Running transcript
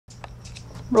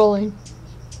Rolling.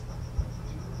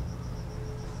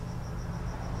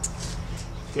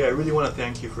 Yeah, I really want to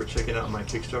thank you for checking out my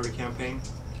Kickstarter campaign.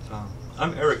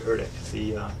 I'm Eric Erdek,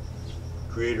 the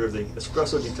creator of the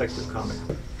Espresso Detective comic.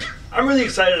 I'm really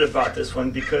excited about this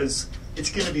one because it's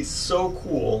going to be so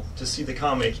cool to see the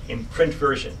comic in print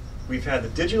version. We've had the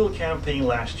digital campaign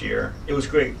last year. It was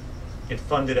great. It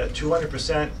funded at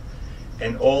 200%,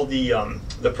 and all the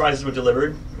prizes were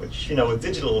delivered, which, you know, with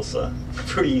digital is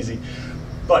pretty easy.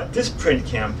 But this print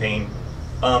campaign,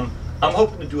 I'm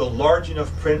hoping to do a large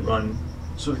enough print run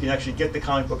so we can actually get the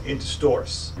comic book into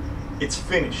stores. It's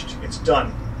finished. It's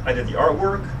done. I did the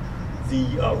artwork,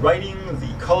 the writing,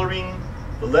 the coloring,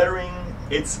 the lettering.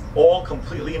 It's all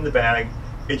completely in the bag.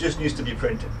 It just needs to be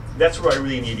printed. That's where I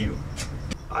really need you.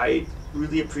 I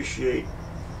really appreciate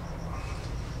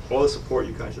all the support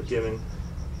you guys have given.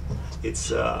 It's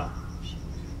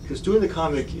because doing the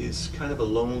comic is kind of a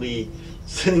lonely,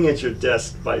 sitting at your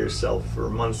desk by yourself for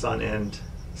months on end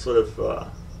sort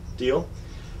of deal.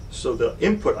 So the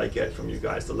input I get from you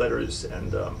guys, the letters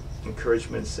and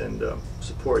encouragements and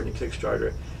support in the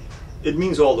Kickstarter, it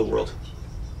means all the world.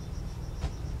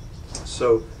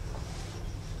 So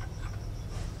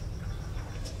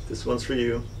this one's for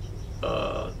you.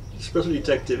 Espresso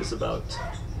Detective is about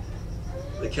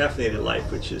the caffeinated life,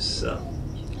 which is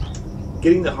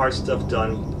getting the hard stuff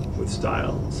done with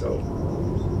style. So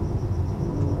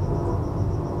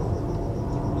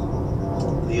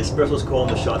the espresso's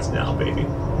calling the shots now, baby.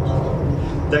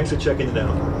 Thanks for checking it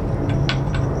out.